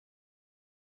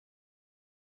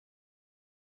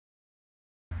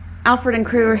Alfred and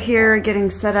crew are here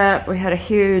getting set up. We had a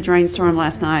huge rainstorm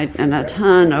last night and a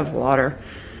ton of water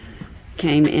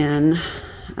came in.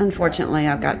 Unfortunately,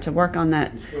 I've got to work on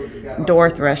that door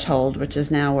threshold, which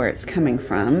is now where it's coming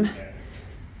from.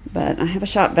 But I have a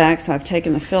shop vac, so I've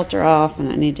taken the filter off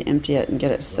and I need to empty it and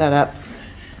get it set up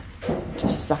to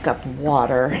suck up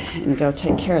water and go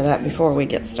take care of that before we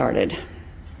get started.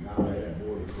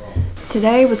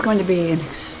 Today was going to be an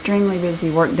extremely busy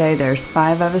work day. There's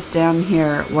 5 of us down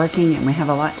here working and we have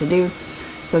a lot to do.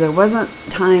 So there wasn't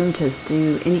time to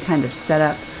do any kind of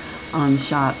setup on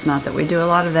shots. Not that we do a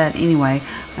lot of that anyway.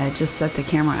 I just set the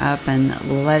camera up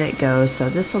and let it go. So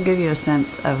this will give you a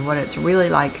sense of what it's really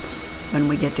like when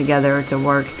we get together to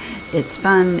work. It's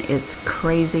fun, it's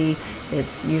crazy,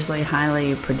 it's usually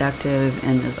highly productive,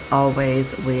 and as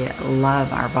always, we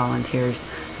love our volunteers.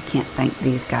 I can't thank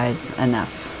these guys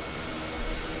enough.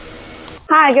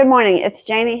 Hi, good morning. It's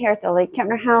Janie here at the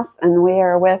League-Kempner House, and we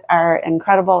are with our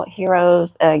incredible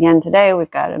heroes again today.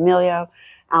 We've got Emilio,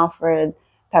 Alfred,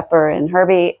 Pepper, and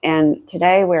Herbie, and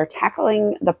today we're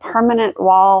tackling the permanent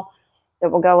wall that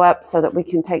will go up so that we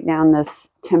can take down this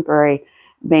temporary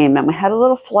beam. And we had a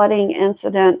little flooding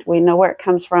incident. We know where it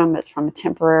comes from. It's from a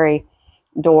temporary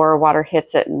door. Water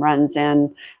hits it and runs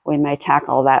in. We may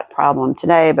tackle that problem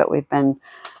today, but we've been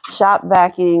shop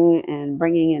vacuuming and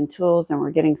bringing in tools, and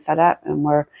we're getting set up and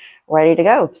we're ready to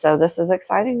go. So this is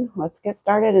exciting. Let's get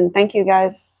started. And thank you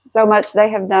guys so much. They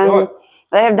have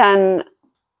done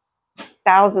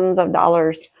thousands of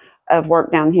dollars of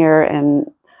work down here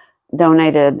and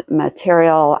donated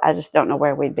material. I just don't know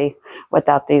where we'd be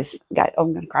without these guys. Oh,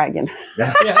 I'm gonna cry again.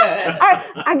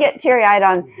 I get teary-eyed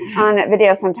on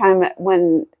video sometime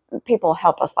when people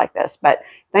help us like this, but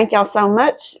thank y'all so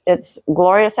much. It's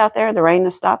glorious out there. The rain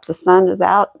has stopped, the sun is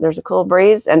out, there's a cool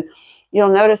breeze, and you'll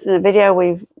notice in the video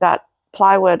we've got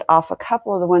plywood off a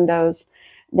couple of the windows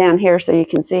down here so you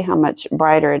can see how much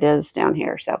brighter it is down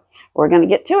here. So we're going to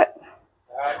get to it.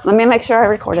 Let me make sure I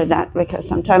recorded that because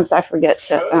sometimes I forget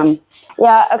to,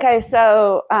 yeah, okay,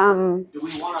 so, do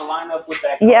we want to line up with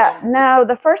that? Yeah, no,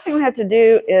 the first thing we have to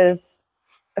do is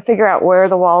figure out where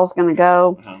the wall is going to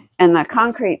go and the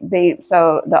concrete beam.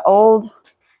 So the old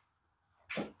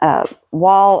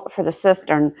wall for the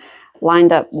cistern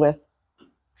lined up with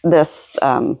this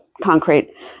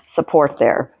concrete support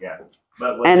there. Yeah.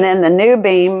 And then the new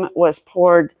beam was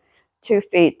poured 2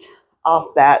 feet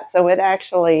off that. So it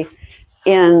actually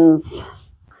ends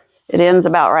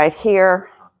about right here,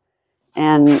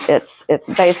 and it's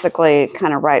basically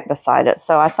kind of right beside it.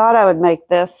 So I thought I would make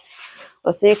this,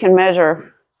 let's see, you can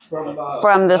measure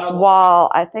from this wall,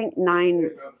 I think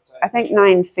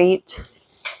 9 feet.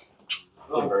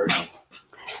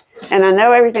 And I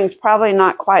know everything's probably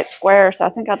not quite square, so I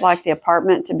think I'd like the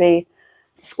apartment to be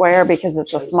square because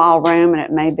it's a small room and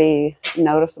it may be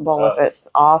noticeable if it's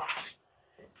off.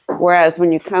 Whereas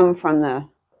when you come from the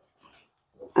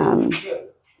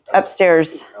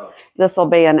upstairs, this will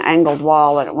be an angled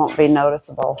wall and it won't be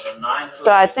noticeable.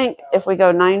 So I think if we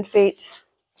go 9 feet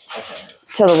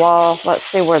to the wall, let's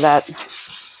see where that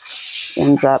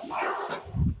ends up.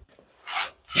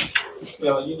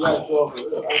 Yeah, you guys go over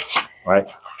there, Right.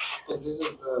 because this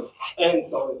is the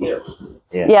ends over here.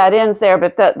 Yeah, it ends there,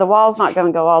 but the wall's not going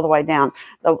to go all the way down.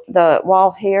 The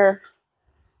wall here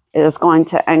is going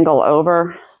to angle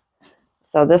over.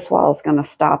 So this wall is going to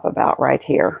stop about right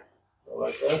here.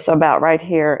 Like that. So about right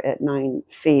here at 9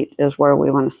 feet is where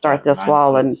we want to start this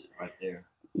wall and right there.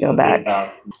 go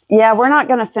back. Yeah, we're not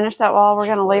going to finish that wall. We're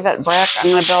going to leave it brick. I'm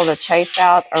going to build a chase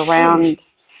out around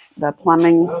the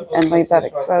plumbing and leave that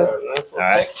exposed. All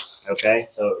right. Okay.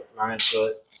 So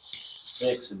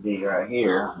 9'6" would be right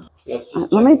here.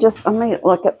 Let me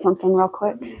look at something real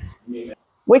quick.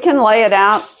 We can lay it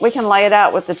out. We can lay it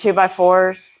out with the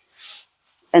 2x4s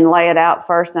and lay it out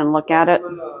first and look at it.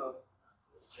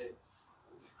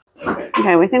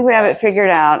 Okay, we think we have it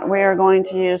figured out. We are going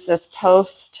to use this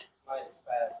post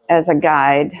as a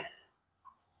guide.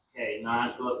 Okay,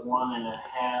 9 foot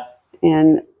 1.5.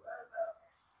 And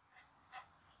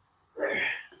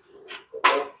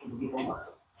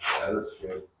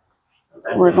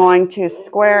we're going to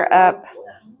square up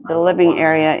the living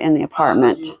area in the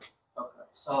apartment. Okay,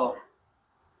 so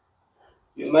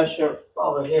you measure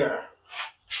over here.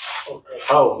 Okay.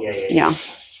 Oh, yeah.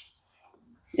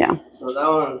 Yeah. So that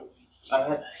one, I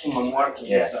had to put my mark on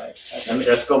this side.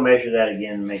 Let's go measure that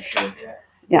again and make sure.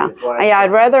 Yeah.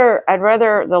 I'd rather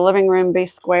the living room be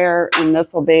square, and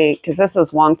this will be, because this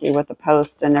is wonky with the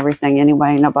post and everything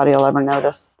anyway. Nobody will ever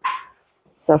notice.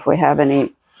 So if we have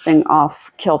anything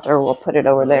off kilter, we'll put it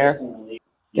over there.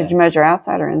 Did you measure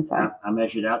outside or inside? I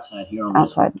measured outside here on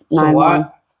outside. this one. So 9'1".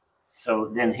 what? So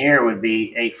then here would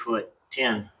be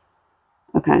 8'10".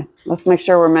 Okay, let's make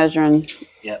sure we're measuring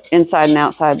inside and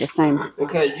outside the same.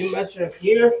 Okay, you measure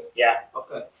here? Yeah.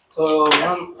 Okay. So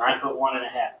That's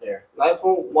 9'1.5" there.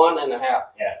 9'1.5".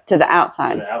 Yeah. To the To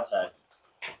outside. the outside.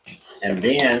 And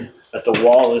then, but the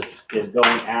wall is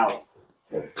going out.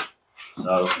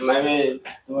 So Maybe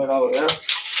do it over there.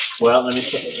 well, let me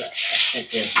check it out. I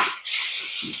think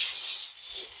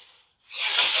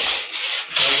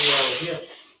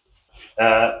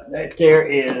right there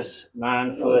is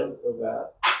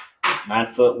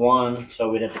 9'1", so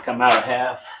we'd have to come out a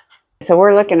half. So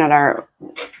we're looking at our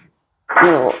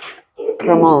little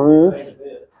Ramones.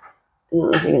 I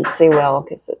don't know if you can see well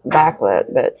because it's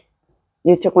backlit, but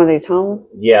you took one of these home?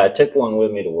 Yeah, I took one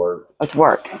with me to work. Oh, to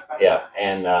work. Yeah,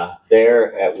 and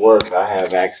there at work I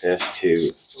have access to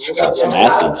some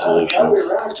acid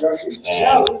solutions,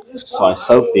 and so I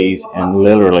soaked these and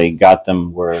literally got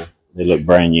them where they look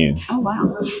brand new. Oh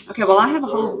wow. Okay, well I have a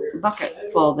whole bucket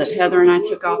full that Heather and I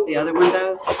took off the other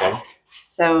windows. Okay.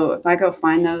 So if I go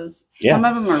find those, some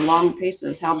of them are long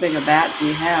pieces. How big a bat do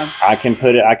you have? I can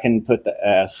put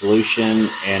the solution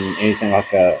in anything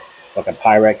like a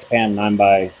Pyrex pan,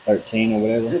 9x13 or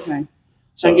whatever. Okay.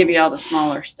 So I'll give you all the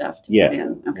smaller stuff to put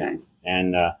in. Okay.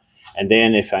 And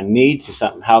then if I need to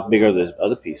something, how big are those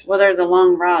other pieces? Well, they're the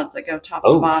long rods that go top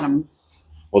to bottom.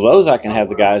 Well, those I can have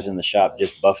the guys in the shop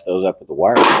just buff those up with the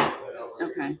wire.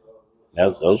 Okay.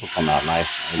 Those will come out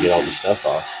nice and get all the stuff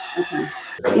off. Okay.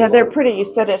 Yeah, they're pretty. You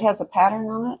said it has a pattern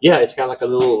on it? Yeah, it's got like a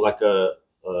little,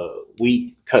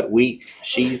 cut wheat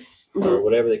sheath or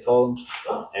whatever they call them.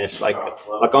 And it's like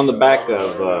on the back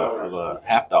of a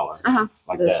 $50.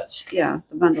 Like that. Yeah,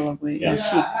 the bundle of wheat. Yeah.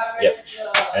 Sheep. Yep.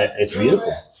 It's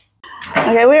beautiful.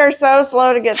 Okay, we are so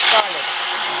slow to get started.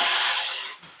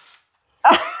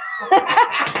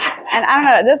 And I don't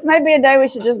know, this may be a day we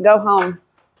should just go home.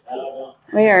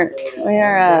 We are,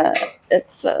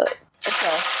 it's an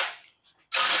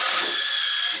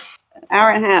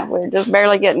hour and a half. We're just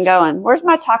barely getting going. Where's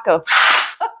my taco?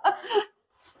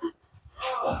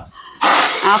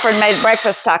 Alfred made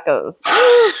breakfast tacos.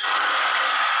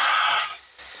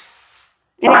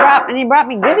 And he brought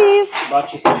me goodies.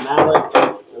 Brought you some mallets,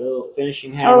 a little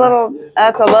finishing hammer.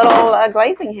 That's a little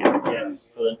glazing hammer.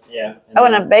 Yeah. Oh,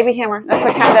 and a baby hammer. That's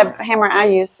the kind of hammer I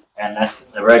use. And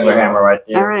that's the regular hammer right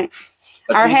there. All right.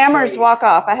 Our hammers walk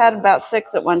off. I had about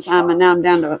 6 at one time, and now I'm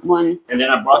down to 1. And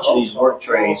then I brought you these work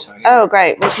trays. Oh,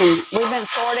 great. We've been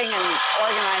sorting and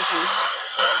organizing.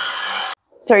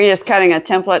 So are you just cutting a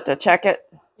template to check it?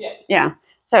 Yeah. Yeah.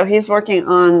 So he's working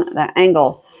on the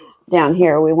angle down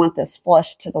here. We want this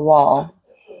flush to the wall.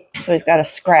 So he's got a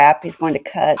scrap. He's going to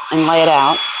cut and lay it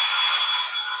out.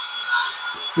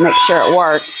 Make sure it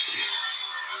works.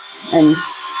 And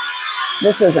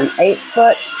this is an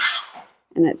 8-foot,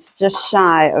 and it's just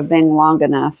shy of being long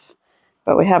enough.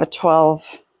 But we have a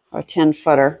 12 or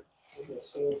 10-footer,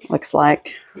 looks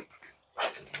like.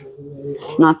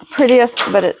 It's not the prettiest,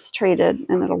 but it's treated,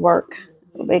 and it'll work.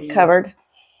 It'll be covered.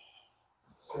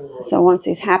 So once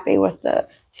he's happy with the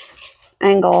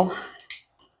angle,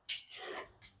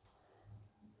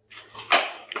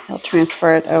 he'll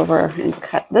transfer it over and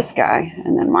cut this guy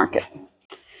and then mark it.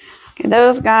 Okay,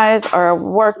 those guys are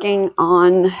working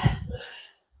on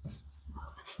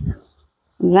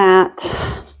that.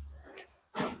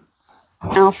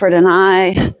 Alfred and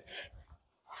I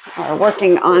are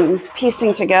working on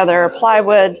piecing together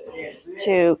plywood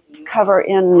to cover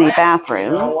in the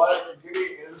bathrooms.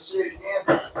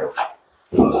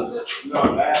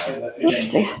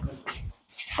 Let's see.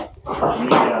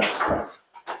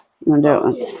 You want to do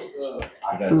it?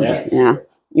 Yeah.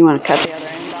 You want to cut the other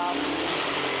end off?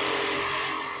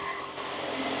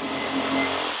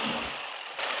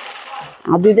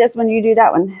 I'll do this one, you do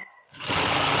that one.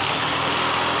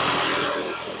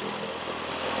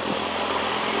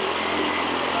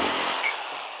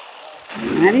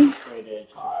 Ready?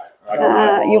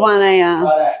 You want a,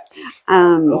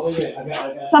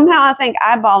 somehow I think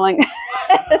eyeballing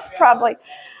is probably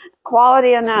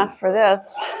quality enough for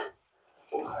this.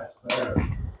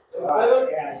 All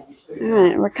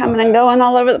right, we're coming and going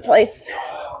all over the place.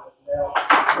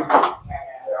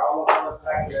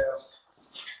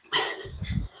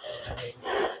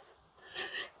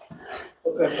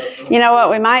 You know what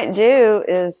we might do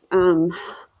is, well,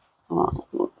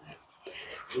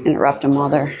 interrupt them while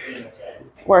they're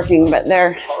working, but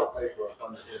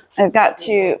they've got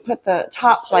to put the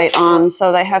top plate on,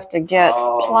 so they have to get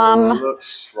plumb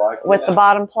with the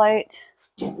bottom plate.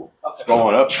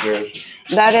 Going upstairs.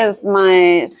 That is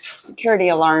my security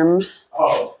alarm.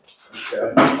 Oh,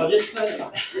 okay.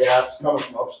 Yeah, it's coming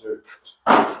from upstairs.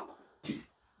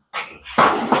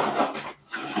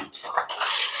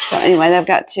 anyway, they've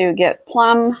got to get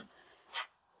plumb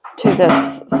to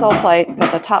this sole plate,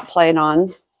 put the top plate on.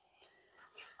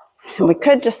 And we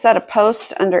could just set a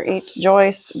post under each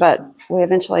joist, but we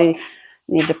eventually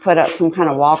need to put up some kind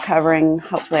of wall covering,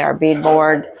 hopefully our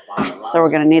beadboard. So we're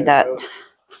going to need that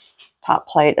top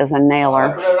plate as a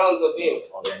nailer.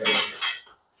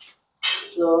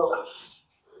 So,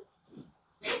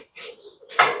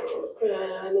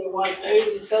 I need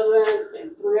 187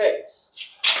 and 3/8.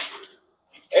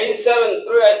 87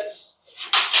 3/8.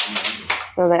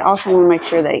 So they also want to make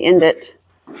sure they end it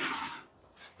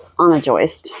on a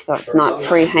joist, so it's not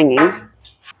free hanging.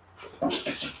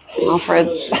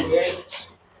 Alfred's,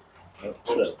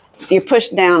 you push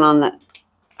down on the.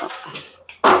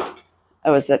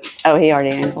 Oh, is it? Oh, he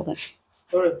already angled it.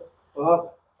 Sorry.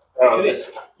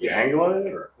 You angling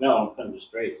it or? No, I'm putting it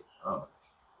straight. Oh.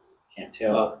 Can't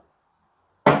tell.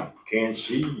 Can't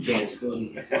see. Can't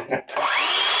see.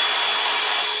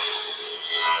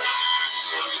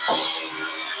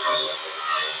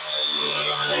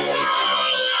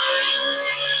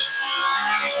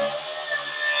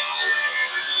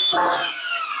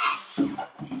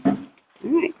 All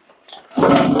right.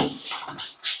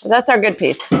 So that's our good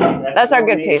piece. That's our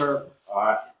good piece. All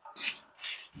right.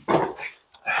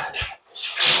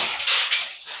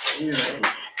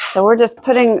 So we're just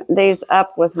putting these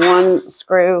up with one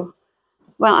screw.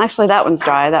 Well, actually, that one's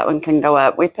dry. That one can go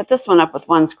up. We put this one up with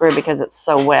one screw because it's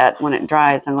so wet. When it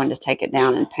dries, I'm going to take it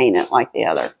down and paint it like the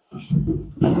other.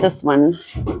 But this one,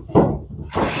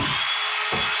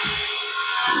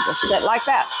 just sit like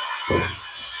that.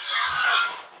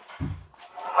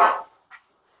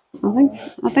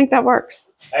 I think that works.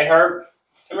 Hey, Herb.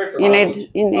 Come here for a You moment.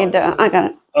 need to. I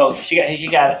got it. Oh, you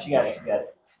got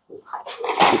it.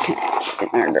 Okay,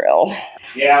 get our drill.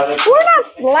 Yeah. We're not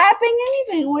slapping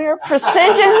anything. We're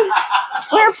precision.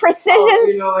 We're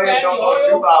precision.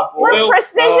 We're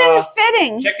precision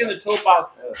fitting. Check in the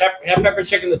toolbox. Have Pepper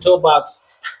check in the toolbox.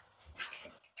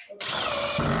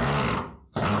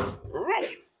 All right.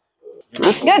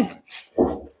 That's good.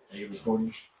 Are you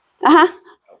recording? Uh-huh.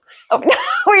 Oh,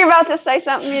 were you about to say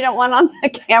something you don't want on the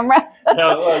camera?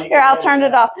 No, well, Here, I'll turn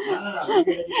it off. No.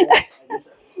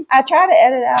 I try to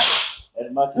edit out.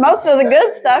 Most of the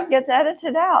good stuff gets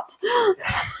edited out.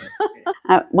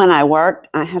 When I worked,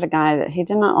 I had a guy that he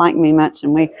did not like me much,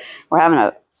 and we were having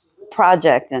a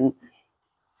project, and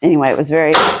anyway, it was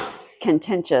very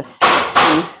contentious.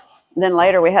 And then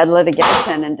later we had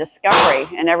litigation and discovery,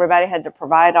 and everybody had to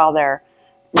provide all their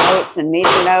notes and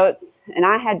meeting notes, and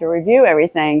I had to review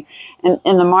everything. And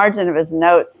in the margin of his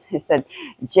notes, he said,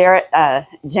 Janie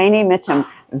Mitchum,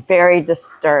 very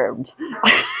disturbed.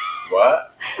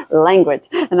 What? Language.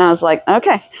 And I was like,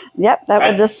 okay, yep, that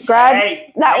would describe,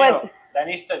 Hey, that Neil, would. that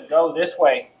needs to go this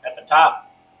way at the top.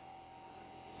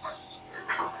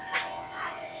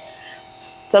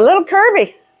 It's a little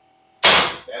curvy.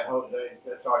 That whole thing,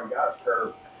 that's all you got is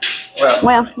curve.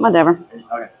 Well, whatever.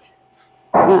 Okay.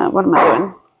 What am I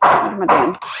doing? What am I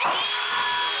doing?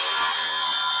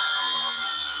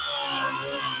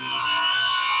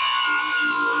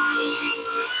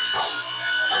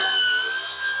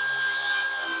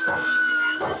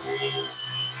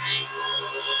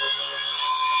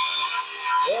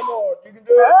 One more, you can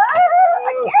do it.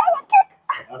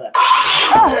 Okay.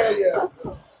 Yeah.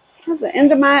 That's the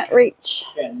end of my reach.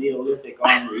 That Neolithic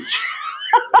arm reach.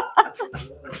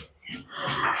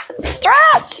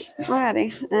 Stretch!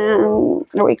 Alrighty.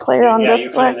 Are we clear on Yeah, this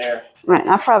you're one? clear there. Right.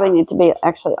 I probably need to be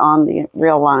actually on the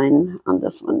real line on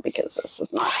this one because this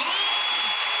is not.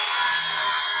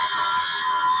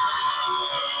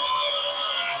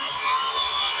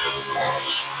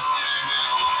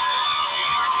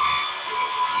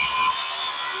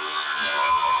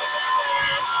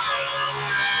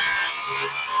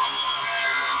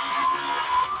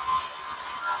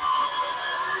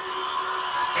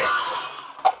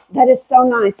 That is so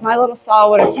nice. My little saw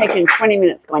would have taken 20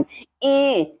 minutes going,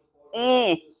 eh.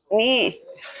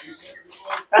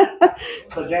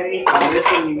 So, Jamie, on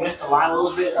this one, you missed the line a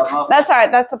little bit. That's all right.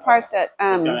 That's the part that,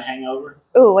 It's going to hang over.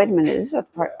 oh, wait a minute. Is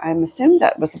that the part? I assumed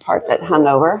that was the part that hung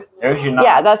over. There's your knot.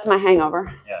 Yeah, that's my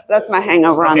hangover. Yeah. That's my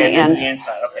hangover on the Okay, this is end. the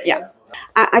inside. Okay. Yeah.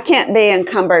 I can't be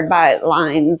encumbered by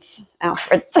lines,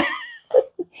 Alfred.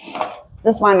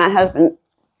 That's why my husband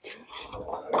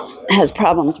has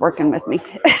problems working with me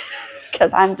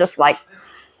because I'm just like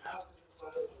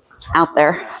out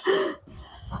there.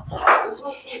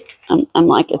 I'm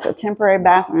like, it's a temporary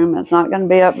bathroom. It's not going to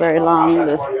be up very long.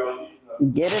 Just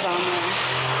get it on there.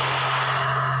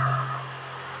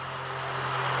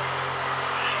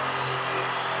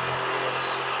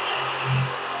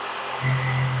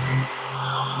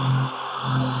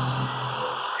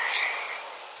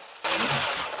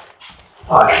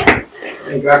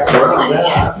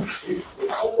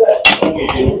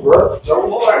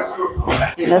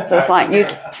 This is like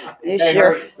you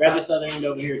sure Grab this other end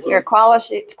over here. your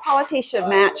quality should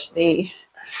match the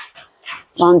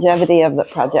longevity of the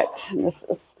project. This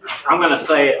is I'm gonna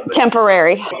say it.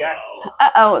 temporary.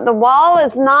 Uh-oh, the wall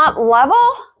is not level.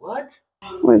 What?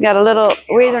 We've got a little,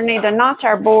 we either need to notch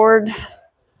our board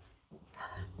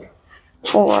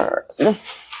or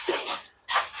this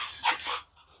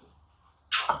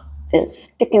is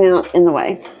sticking out in the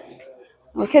way.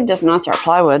 We could just notch our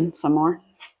plywood some more.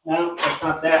 No, that's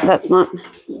not that. That's not.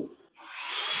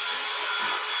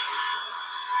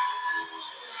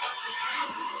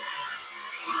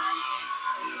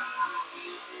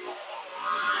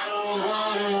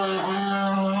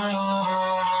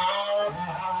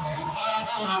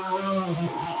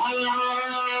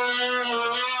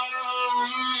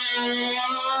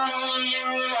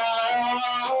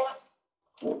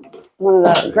 One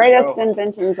of the greatest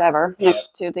inventions ever,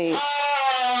 next to the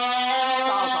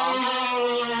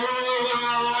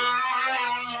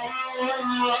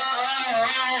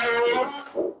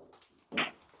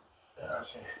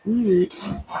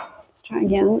let's try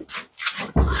again.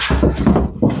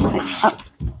 Up.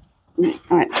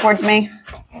 All right, towards me.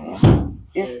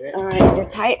 All right, you're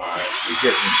tight.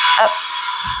 Up.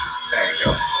 There you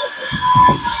go.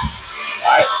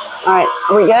 All right,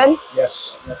 are we good?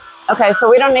 Yes. Okay, so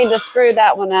we don't need to screw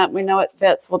that one up. We know it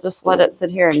fits. We'll just let it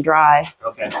sit here and dry.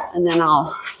 Okay. And then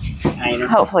I'll Paint it.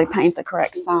 hopefully paint the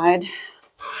correct side.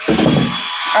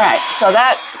 All right, so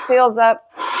that seals up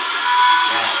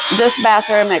this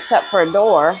bathroom except for a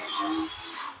door.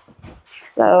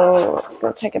 So let's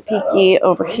go take a peeky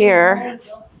over here.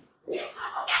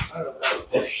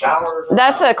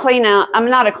 That's a clean out. I'm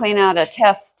not a clean out, a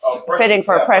test fitting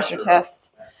for a pressure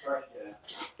test.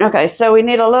 Okay, so we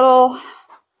need a little.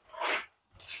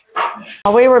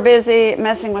 While we were busy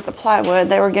messing with the plywood,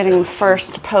 they were getting the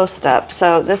first post up.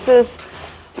 So this is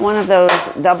one of those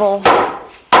double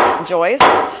joists.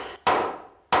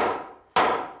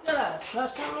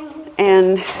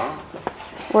 And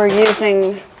we're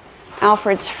using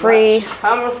Alfred's free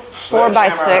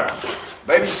 4x6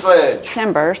 Baby sledge.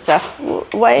 timber stuff.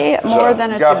 Way more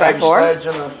than a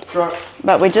 2x4.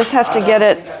 But we just have to get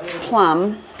it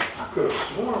plumb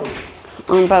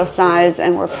on both sides,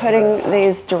 and we're putting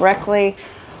these directly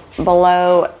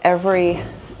below every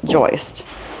joist.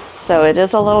 So it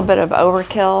is a little bit of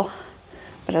overkill,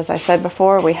 but as I said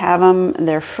before, we have them,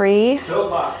 they're free,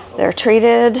 they're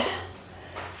treated,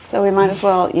 so we might as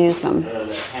well use them.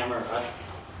 Wait,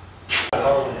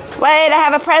 I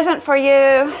have a present for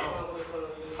you.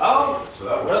 Oh,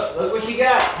 look what you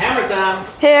got. Hammer time.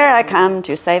 Here I come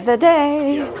to save the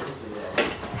day.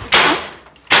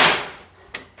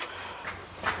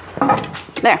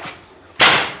 There.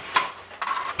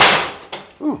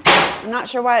 I'm not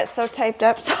sure why it's so taped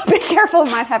up, so be careful.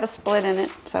 It might have a split in it.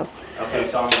 So. Okay,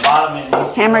 so on the bottom it needs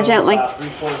to Hammer go gently. about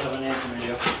 3/4 of an inch,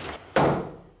 Emilio.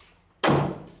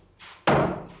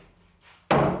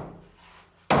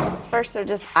 First, they're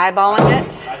just eyeballing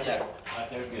it, Right there. Right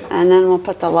there, good. and then we'll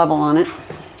put the level on it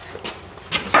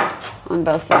on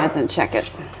both sides and check it.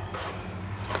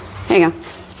 Here you go.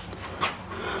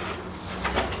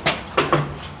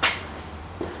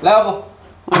 Level.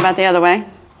 What about the other way?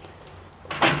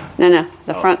 No,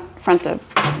 the front to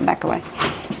back away.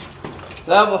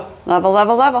 Level. Level,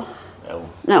 level, level. Level.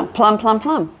 No, plumb, plumb,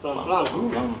 plumb.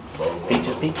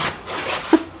 Peaches, peach.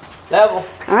 Level.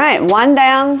 All right, one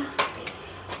down.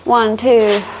 1,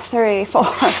 2, 3, 4,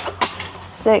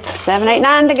 5, 6, 7, 8,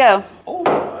 9 to go. Oh,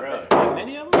 really? That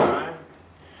many of them?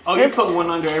 Oh, This- you put one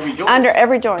under every joint? Under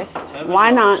every joist. Why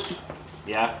not?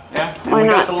 Yeah, yeah. And Why we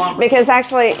got not? the lumber. Because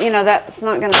actually, you know, that's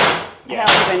not going to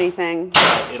help anything.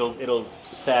 It'll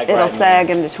sag. It'll right in sag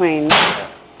in between.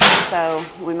 So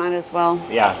we might as well.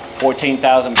 there. Yeah,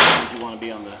 14,000 pounds. You want to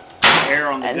be on the air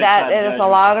on the good That side of is a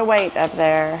judgment. lot of weight up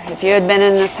there. If you had been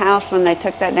in this house when they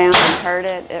took that down and heard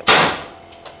it,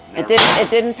 it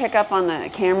didn't pick up on the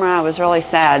camera. I was really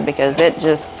sad because it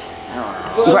just.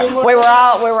 We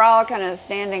were all kind of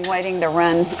standing waiting to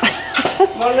run.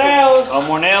 More nails. Oh,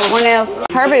 more nails? More nails.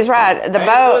 Herbie's right. The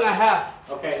boat.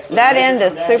 Okay. So That the end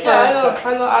is base super. Yeah,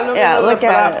 I know. Yeah, look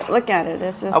at it. Look at it.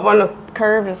 It's just I wanna.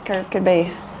 curved as curved could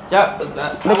be. Yeah,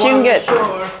 But you can get-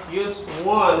 Sure, use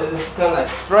one and it's kind of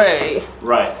straight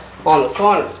Right. on the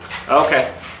corner. Okay.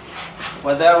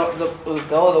 But the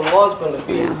other wall's gonna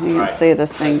be. Yeah, you can Right. see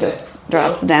this thing just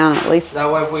drops down at least That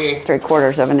way we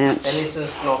 3/4 of an inch. at least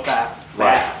it's not that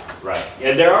Right. bad. Right.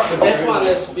 Yeah, there are. But this one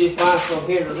is to be fine from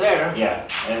here to there. Yeah,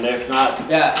 and there's not.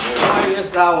 Yeah,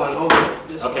 just that one over here.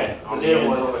 This Okay, one, on the the little end.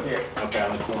 one over here. Okay,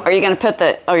 on the corner. Are you gonna put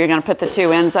the? Oh, you're gonna put the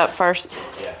two ends up first.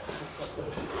 Yeah.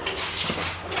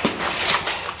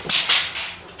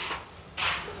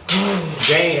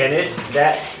 Jane, and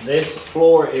this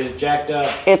floor is jacked up.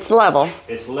 It's level.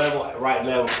 It's level, right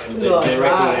level, and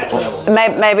directly at level.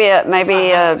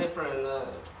 Maybe a Different,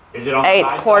 Is it on the eighth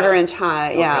high quarter side? inch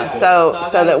high. Yeah. Okay. So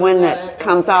that when it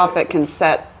comes off, it can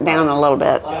set down a little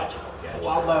bit. Gotcha.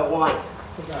 one by one.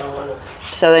 'Cause I don't wanna-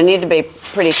 So they need to be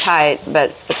pretty tight, but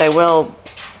they will,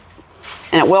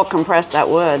 and it will compress that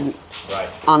wood Right.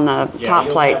 on the Yeah, top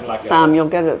you'll plate. have like You'll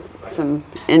get some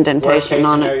Worst indentation case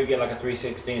on scenario, it. you get like a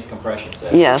 3/16 compression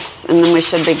set. Yes, and then we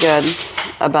should be good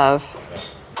above.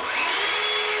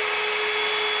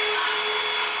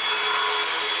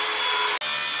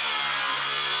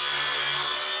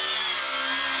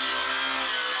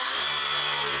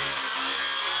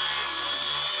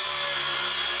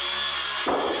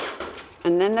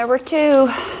 And then there were two.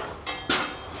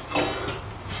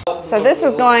 So this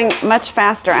is going much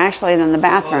faster actually than the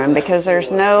bathroom because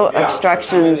there's no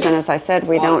obstructions, and as I said,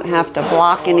 we don't have to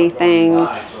block anything,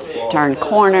 turn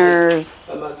corners,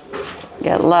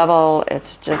 get level.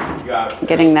 It's just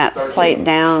getting that plate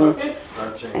down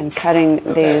and cutting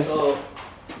these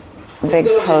big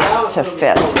posts to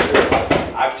fit.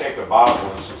 I've checked the bottom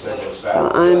ones and said it was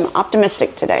So I'm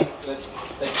optimistic today.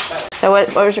 So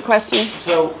what was your question?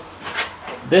 So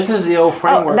this is the old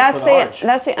framework Oh, that's for the arch.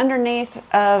 that's the underneath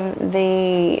of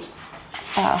the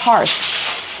hearth.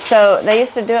 So they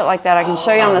used to do it like that. I can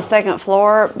show you on the second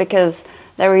floor because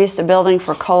they were used to building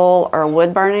for coal or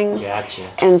wood burning. Gotcha.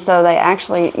 And so they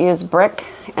actually use brick,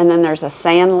 and then there's a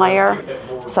sand layer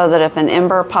so that if an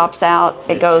ember pops out,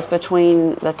 it goes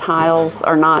between the tiles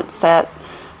are not set,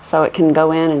 so it can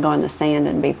go in and go in the sand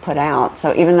and be put out.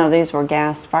 So even though these were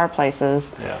gas fireplaces,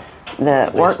 Yeah.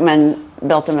 the workmen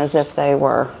built them as if they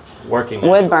were Working.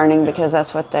 wood burning because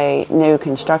that's what they knew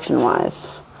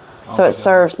construction-wise. So it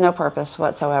serves no purpose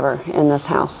whatsoever in this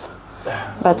house.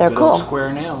 But they're Good old cool.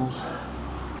 Square nails.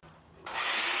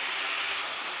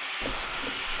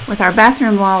 With our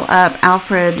bathroom wall up,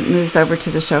 Alfred moves over to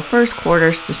the chauffeur's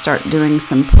quarters to start doing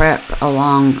some prep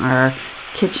along our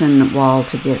kitchen wall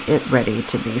to get it ready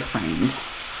to be framed.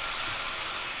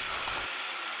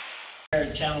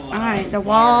 All right, the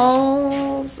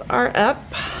walls are up.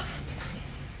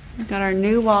 We've got our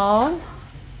new wall.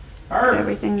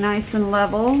 Everything nice and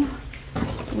level.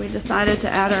 We decided to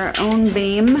add our own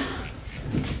beam,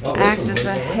 act as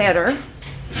a header.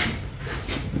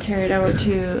 Carry it over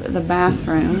to the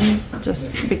bathroom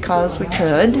just because we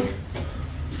could.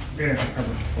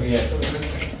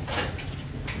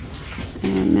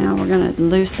 And now we're going to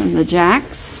loosen the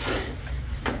jacks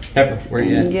Pepper, where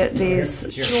you and at? get these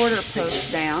shorter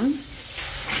posts down.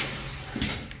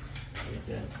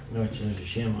 No, it's there's a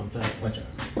shim on top. Watch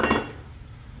out.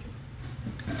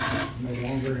 no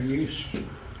longer in use.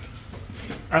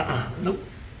 Nope.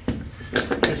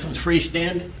 This one's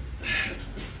freestanding.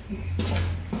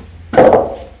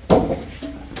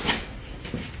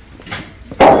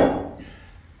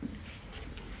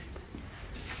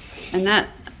 And that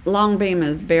long beam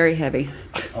is very heavy,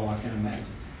 Oh, I can imagine.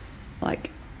 like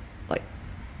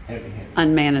Heavy.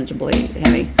 unmanageably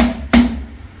heavy.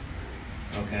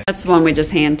 Okay. That's the one we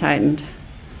just hand tightened.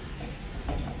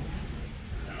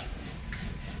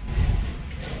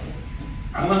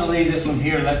 I'm gonna leave this one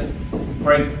here. Let's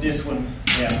break this one.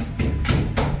 Yeah.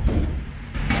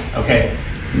 Okay.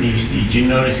 Did you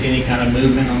notice any kind of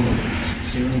movement on the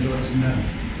ceiling joists? No.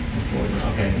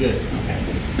 Okay, good. Okay.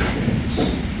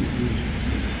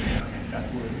 Yeah, okay, got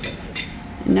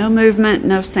it. No movement,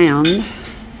 no sound.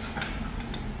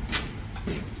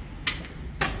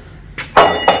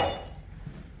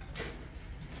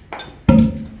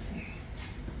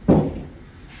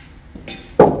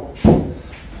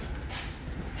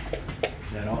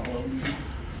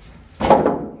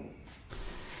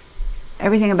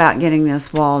 Everything about getting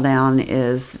this wall down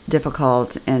is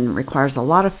difficult and requires a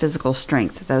lot of physical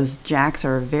strength. Those jacks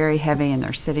are very heavy and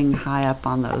they're sitting high up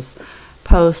on those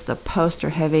posts. The posts are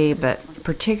heavy, but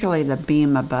particularly the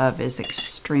beam above is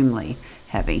extremely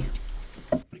heavy.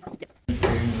 We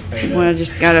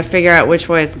just got to figure out which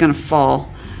way it's going to fall.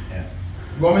 Yeah.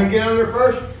 You want me to get under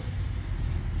first?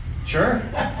 Sure.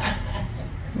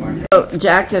 So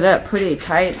jacked it up pretty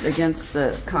tight against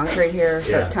the concrete here, so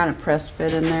Yeah. it's kind of press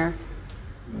fit in there.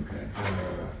 Okay.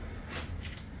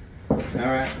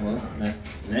 All right. Well, that's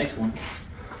the next one.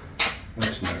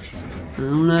 What's the next one? I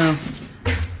don't know.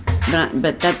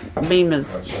 But that beam is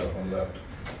That's that one left.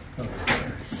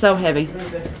 so heavy.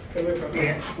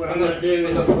 What I'm gonna do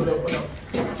is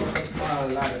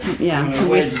Yeah, can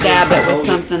we stab it with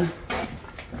something?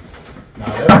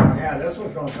 Yeah, this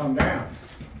one's gonna come down.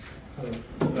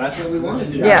 That's what we wanted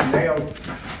to do. Yeah. Nailed.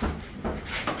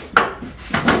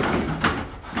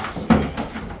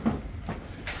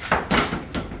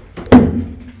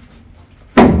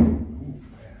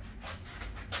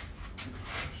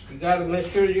 You gotta make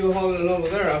sure you're holding it over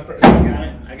there. Alfred. Got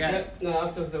it. I got it. No,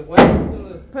 because the weight is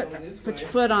gonna Put go this your way.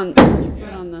 foot on. Put your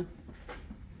foot on the.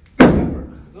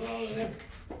 Go over there.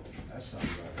 That's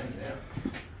something right there.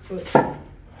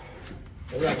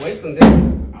 There's that weight from this.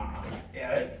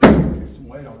 Yeah, get some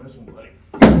weight on this one, buddy.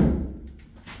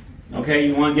 Okay,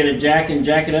 you want to get a jack and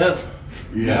jack it up?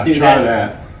 Yeah, Let's do try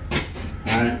that. that.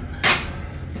 All right.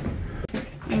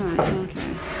 Alright,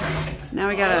 okay. Now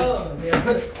we gotta. Oh,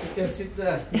 yeah. You can sit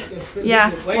there. You can put Yeah.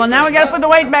 this weight Well, now we on gotta top. put the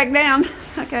weight back down.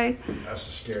 Okay. That's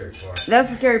the scary part. That's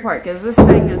the scary part because this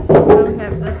thing is so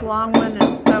heavy. This long one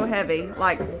is so heavy.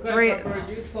 Like three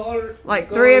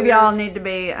of y'all need to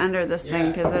be under this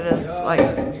thing because it is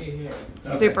like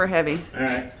super heavy. All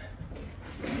right.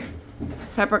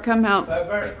 Pepper, come help.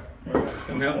 Pepper.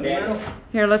 Come help Dad.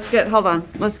 Here, hold on.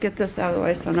 Let's get this out of the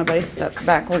way so nobody steps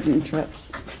backwards and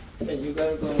trips. And you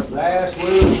gotta go. Last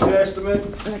will and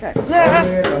testament. Okay. Put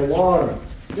me in the water.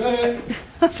 Go ahead.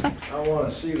 I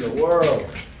want to see the world.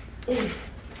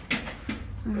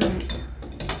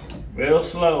 Real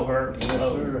slow, Herb.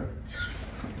 Slow.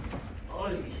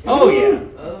 Oh, Oh yeah.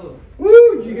 oh.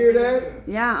 Woo! Did you hear that?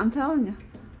 Yeah, I'm telling you.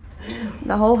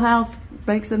 The whole house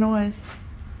makes a noise.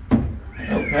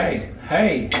 Okay.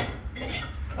 Hey,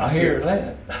 I hear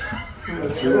that.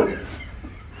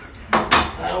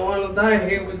 I don't want to die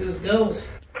here with this ghost.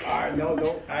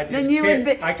 No. I Then you would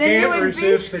be. I Then you can't would be.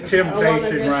 resist the I want to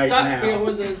temptation get right stuck here now.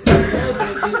 with this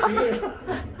ghost this here.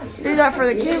 Do that for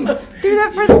the camera. Do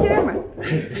that for the camera.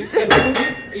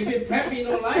 Even Peppy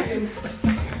don't like him.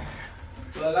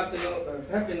 Well, I think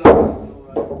Peppy don't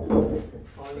like him.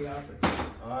 Only Alfred.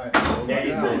 All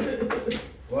right.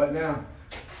 What now?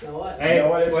 Now what? Hey, You know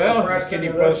what, it's Well, compressed can you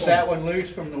into this bust that one loose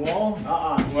from the wall?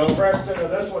 Well, compressed into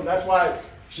this one. That's why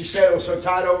she said it was so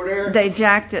tight over there. They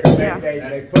jacked it. They, Yeah.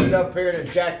 they put it up here and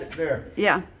then jacked it there.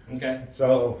 Yeah. Okay. So,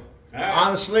 All right.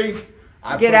 honestly,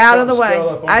 I Get put out of the something way. still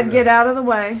up under I'd get there. out of the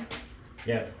way.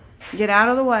 Yeah. Get out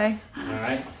of the way. All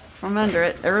right. From under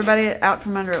it. Everybody out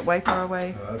from under it. Way far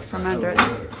away from under it.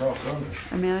 Across under.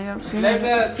 Emilio, Let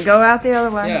that. go out the other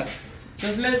way. Yeah.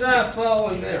 Just let that fall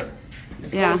in there.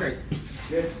 It's Yeah. concrete.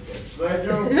 Sledge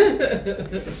Joe.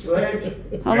 Sledge.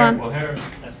 Hold on. Well, here,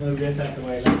 let's move this out the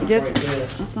way. Let's not Get- break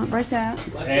this. Let's not break that.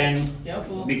 Watch And it.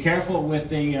 Careful. be careful with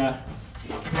the.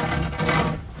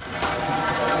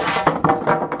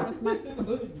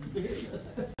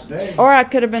 Or I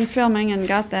could have been filming and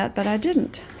got that, but I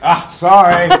didn't.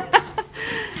 Sorry.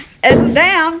 It's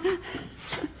down.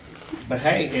 But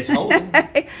hey, it's holding.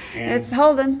 It's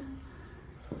holding.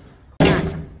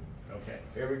 Okay.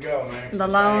 Here we go, man. The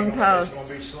lone It's post. gonna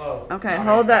be slow. Okay,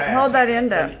 hold that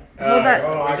end up. Hold that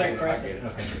Oh, I Where's get that it. press?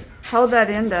 Okay. hold that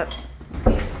end up.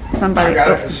 I Somebody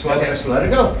got it. Just slow. Just let it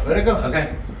go. Let it go.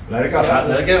 Okay. Let it go.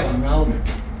 Let it go. I'm holding it.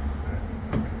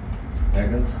 There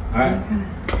it goes. All right.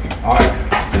 All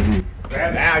right.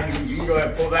 Grab now. You can go ahead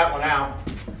and pull that one out.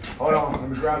 Hold on. Let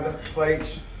me grab the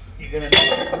plates. You're gonna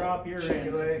drop your Shake end.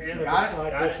 your leg. Your Got it?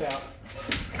 like this out.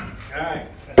 All right.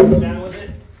 Let's go down with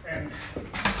it and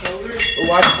shoulders.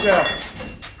 Watch yourself.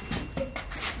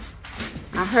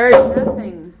 I heard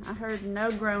nothing. I heard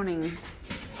no groaning.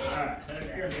 All right. Set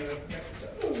it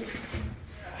down.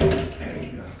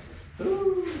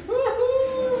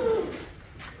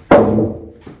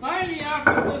 Finally,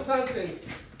 Alfred did something.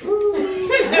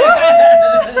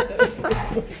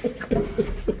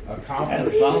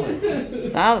 That's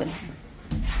solid. Solid.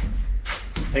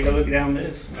 Take a look down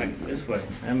this way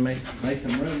and make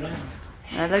some room now.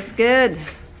 That looks good.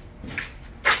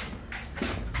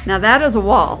 Now that is a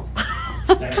wall.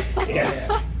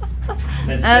 Yeah.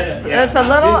 That's a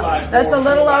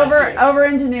little over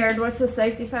engineered. What's the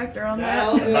safety factor on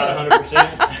that? About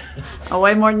 100%. Oh,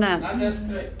 way more than that. Not just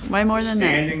straight. Way more than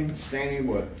that. Standing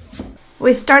wood.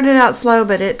 We started out slow,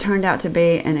 but it turned out to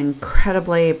be an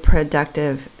incredibly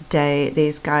productive day.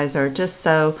 These guys are just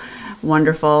so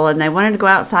wonderful, and they wanted to go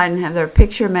outside and have their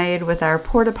picture made with our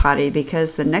porta potty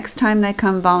because the next time they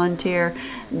come volunteer,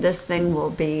 this thing will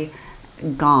be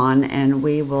gone and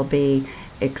we will be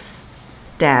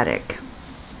ecstatic.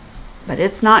 But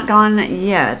it's not gone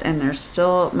yet, and there's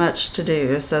still much to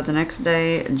do. So the next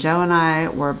day, Joe and I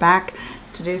were back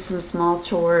to do some small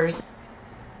chores.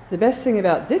 The best thing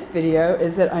about this video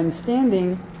is that I'm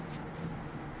standing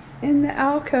in the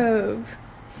alcove.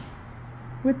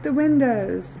 with the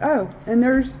windows. Oh, and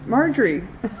there's Marjorie.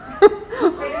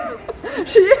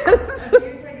 She is.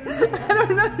 I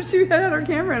don't know. She had her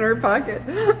camera in her pocket.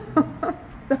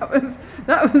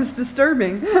 That was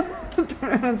disturbing. Turned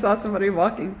around and saw somebody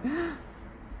walking.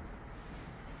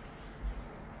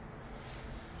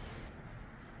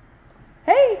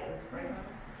 Hey.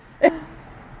 Well,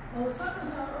 the sun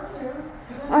was out earlier.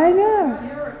 I know.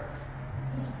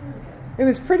 It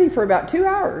was pretty for about 2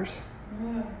 hours.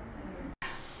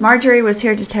 Marjorie was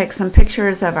here to take some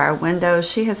pictures of our windows.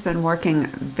 She has been working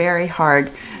very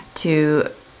hard to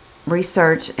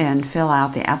research and fill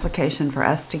out the application for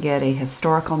us to get a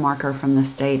historical marker from the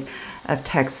state of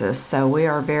Texas. So we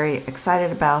are very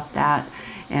excited about that,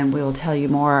 and we will tell you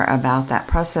more about that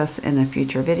process in a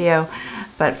future video.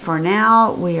 But for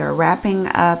now, we are wrapping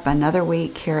up another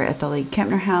week here at the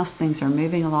League-Kempner House. Things are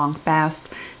moving along fast.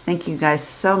 Thank you guys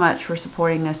so much for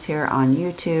supporting us here on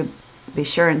YouTube. Be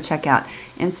sure and check out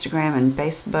Instagram and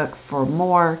Facebook for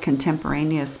more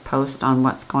contemporaneous posts on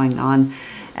what's going on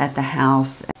at the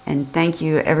house. And thank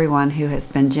you everyone who has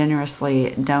been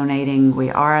generously donating. We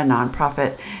are a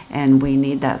nonprofit and we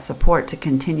need that support to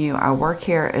continue our work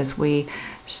here as we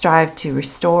strive to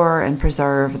restore and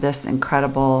preserve this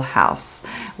incredible house.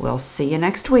 We'll see you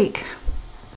next week.